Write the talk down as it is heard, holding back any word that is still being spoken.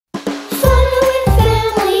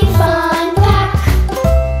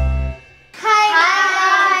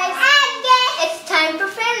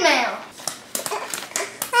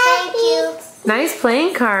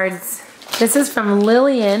cards. This is from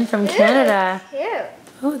Lillian from Canada. Cute.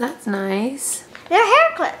 Oh, that's nice. They're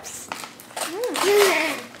hair clips.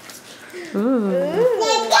 Ooh.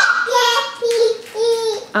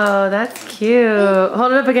 Oh, that's cute.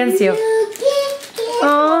 Hold it up against you.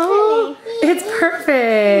 Oh, it's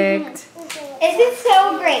perfect. Isn't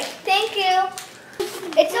so great? Thank you.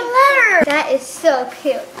 It's a letter. That is so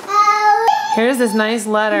cute. Here's this nice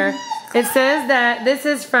letter. It says that this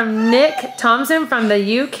is from Nick Thompson from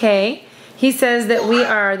the UK. He says that we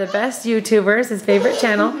are the best YouTubers, his favorite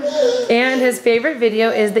channel, and his favorite video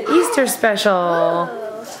is the Easter special.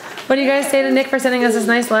 What do you guys say to Nick for sending us this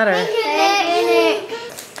nice letter? Thank you, Nick.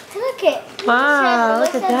 Look it. Wow,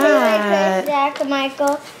 look at that. Zach,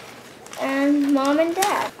 Michael, and Mom and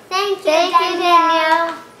Dad. Thank you,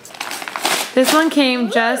 Danielle. This one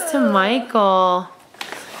came just to Michael.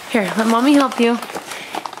 Here, let Mommy help you.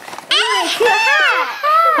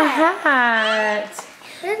 A hat.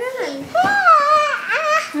 Look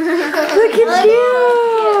at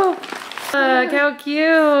you. Look how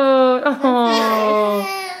cute. Oh.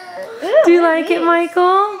 Do you like it,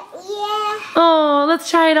 Michael? Yeah. Oh, let's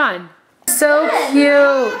try it on. So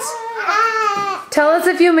cute. Tell us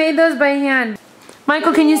if you made those by hand.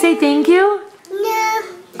 Michael, can you say thank you? No.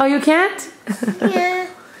 Oh, you can't? No.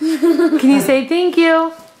 Can you say thank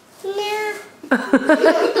you? No.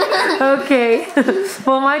 Okay.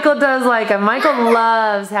 Well, Michael does like them. Michael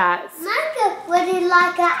loves hats. Michael, would you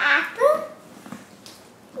like an apple?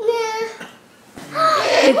 No.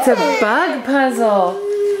 It's a bug puzzle.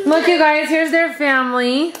 Look, you guys, here's their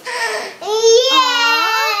family. Yeah.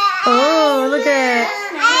 Oh, look at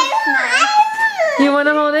it. You want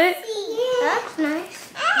to hold it? That's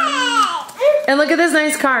nice. And look at this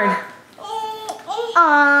nice card.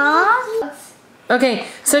 Aww. Okay,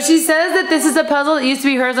 so she says that this is a puzzle that used to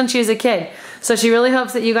be hers when she was a kid. So she really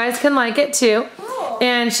hopes that you guys can like it too.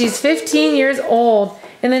 And she's 15 years old.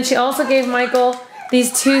 And then she also gave Michael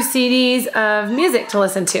these 2 CDs of music to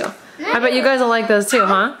listen to. I bet you guys will like those too,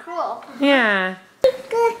 huh? Cool. Yeah.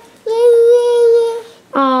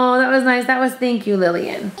 Oh, that was nice. That was thank you,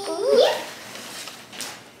 Lillian.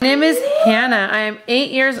 My name is Hannah. I am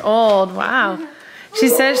 8 years old. Wow. She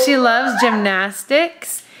says she loves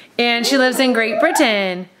gymnastics and she lives in Great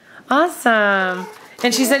Britain. Awesome.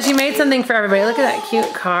 And she said she made something for everybody. Look at that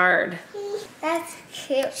cute card. That's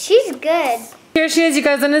cute. She's good. Here she is. You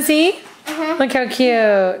guys want to see? Look how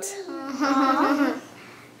cute.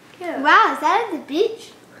 Wow, is that at the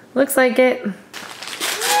beach? Looks like it.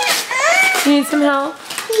 You need some help?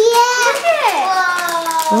 Yeah. Look at it.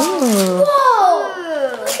 Ooh.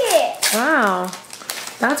 Whoa. Look at it. Wow.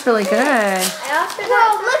 That's really good.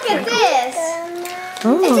 Whoa, look at this.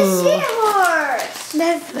 Ooh. It's a seahorse.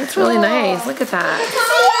 That's really nice. Look at that.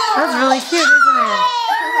 That's really cute, isn't it?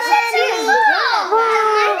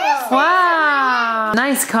 Wow.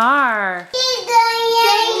 Nice car.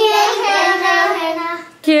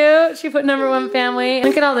 Cute. She put #1 family.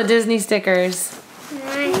 Look at all the Disney stickers.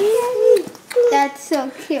 Nice. That's so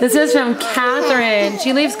cute. This is from Catherine.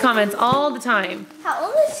 She leaves comments all the time. How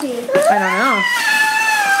old is she? I don't know.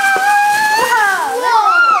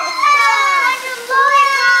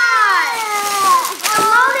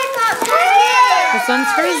 This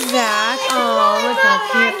one's for Zach. Oh, look how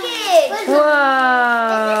cute.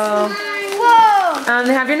 Whoa. Whoa.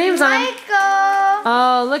 They have your names on them. Michael.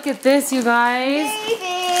 Oh, look at this, you guys.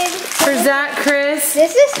 David. For Zach, Chris,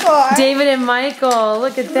 This is for David, and Michael.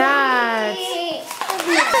 Look at that.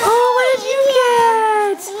 Oh, what did you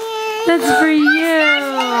get? That's for you.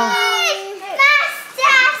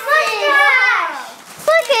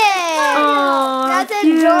 Look it. Oh, That's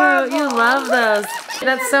cute. adorable. You love those.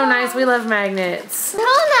 That's so nice. We love magnets.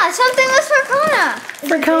 Kona. Something was for Kona.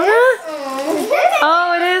 For Kona?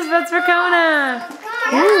 Oh, it is. That's for Kona.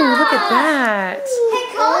 Ooh, look at that. Hey,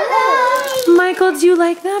 Kona. Michael, do you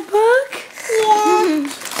like that book? Yeah.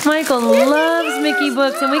 Michael loves Mickey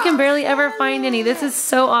books, and we can barely ever find any. This is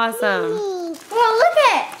so awesome. Well, look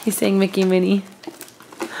it. He's saying Mickey Minnie.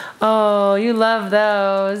 Oh, you love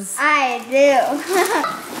those. I do.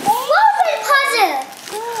 Puzzle.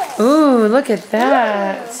 Ooh, look at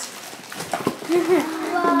that.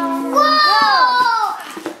 Whoa.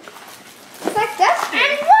 It's like this.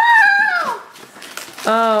 And whoa.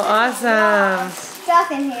 Oh, awesome.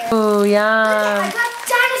 Stuff in here. Oh, I yeah. got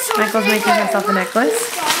dinosaurs. Michael's making himself a necklace.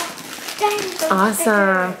 Dinosaurs.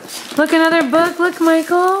 Awesome. Look, another book. Look,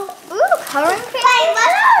 Michael. Ooh, coloring pages.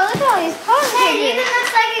 Look at all these coloring pages. It even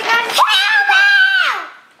looks like it got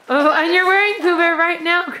Oh, and you're wearing Pooh Bear right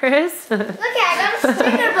now, Chris. Look at, I got a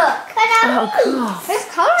sticker book. Oh, cool. There's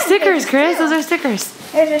coloring Stickers, pages, Chris. too. Those are stickers.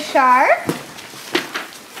 There's a shark.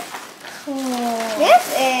 This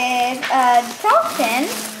is a dolphin.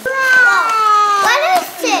 What is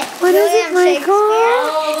it? What is it, Michael?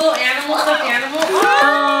 Oh, little animal, stuffed animal.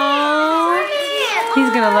 Oh, he's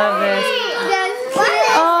gonna love this.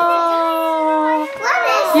 Oh,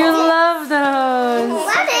 you love those.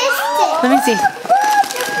 What is it? Let me see.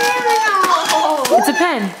 It's a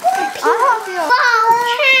pen.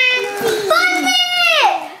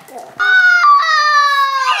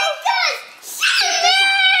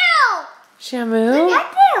 Shamu?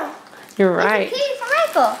 You're right. Hey,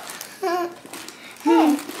 Michael.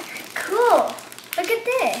 Hey, cool. Look at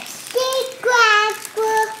this.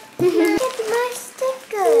 Look at my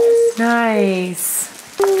stickers. Nice.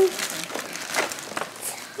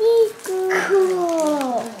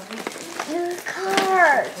 Cool. New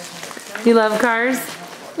cars. You love cars?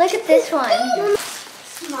 Look at this one. Look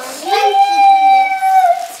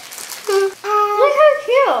how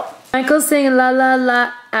cute. Michael's saying la la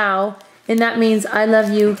la ow, and that means I love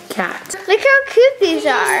you, cat. Look how cute these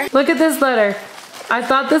are. Look at this letter. I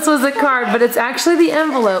thought this was a card, but it's actually the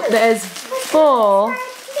envelope that is full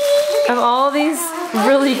of all these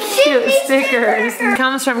really cute stickers. It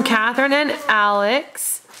comes from Catherine and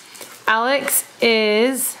Alex. Alex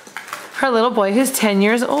is her little boy who's 10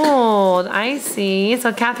 years old. I see.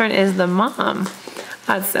 So Catherine is the mom.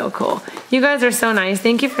 That's so cool. You guys are so nice.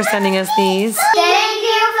 Thank you for sending us these. Thank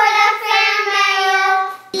you for the fan mail.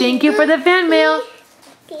 Thank you for the fan mail.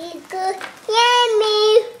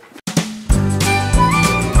 Yummy.